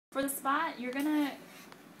For the spot, you're gonna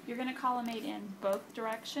collimate in both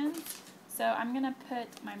directions. So I'm gonna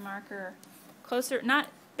put my marker closer,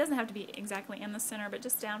 doesn't have to be exactly in the center, but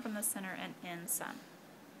just down from the center and in some.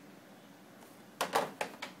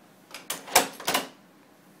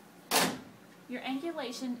 Your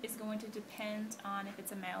angulation is going to depend on if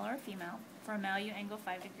it's a male or a female. For a male, you angle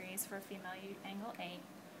 5 degrees. For a female, you angle 8.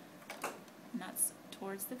 And that's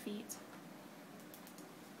towards the feet.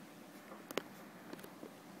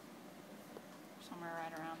 Somewhere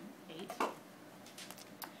right around 8.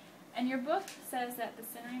 And your book says that the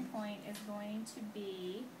centering point is going to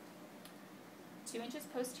be 2 inches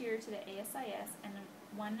posterior to the ASIS and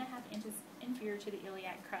 1.5 inches inferior to the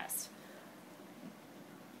iliac crest.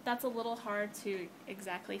 That's a little hard to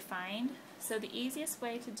exactly find, so the easiest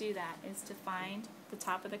way to do that is to find the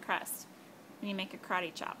top of the crest. And you make a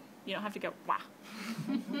karate chop. You don't have to go, wah.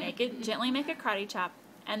 Gently make a karate chop,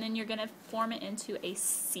 and then you're going to form it into a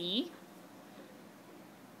C.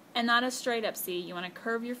 And not a straight up C. You want to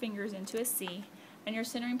curve your fingers into a C, and your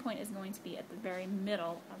centering point is going to be at the very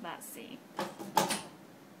middle of that C.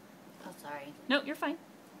 Oh, sorry. No, you're fine.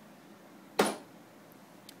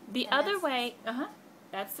 The other way,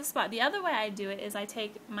 that's the spot. The other way I do it is I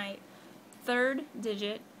take my 3rd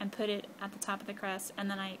digit and put it at the top of the crest,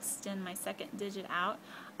 and then I extend my 2nd digit out.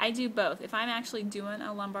 I do both. If I'm actually doing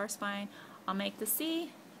a lumbar spine, I'll make the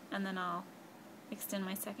C, and then I'll extend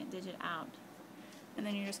my 2nd digit out. And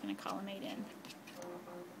then you're just going to collimate in.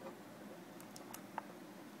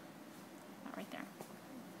 About right there.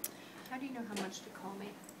 How do you know how much to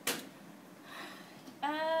collimate?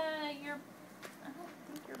 I don't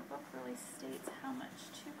think your book really states how much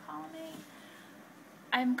to collimate.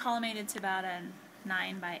 I'm collimated to about a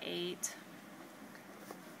 9 by 8.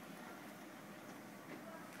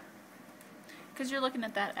 Because you're looking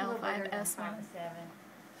at that L5S1.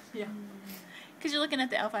 Yeah. Because you're looking at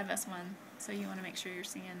the L5S1, so you want to make sure you're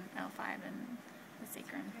seeing L5 and the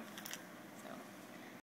sacrum.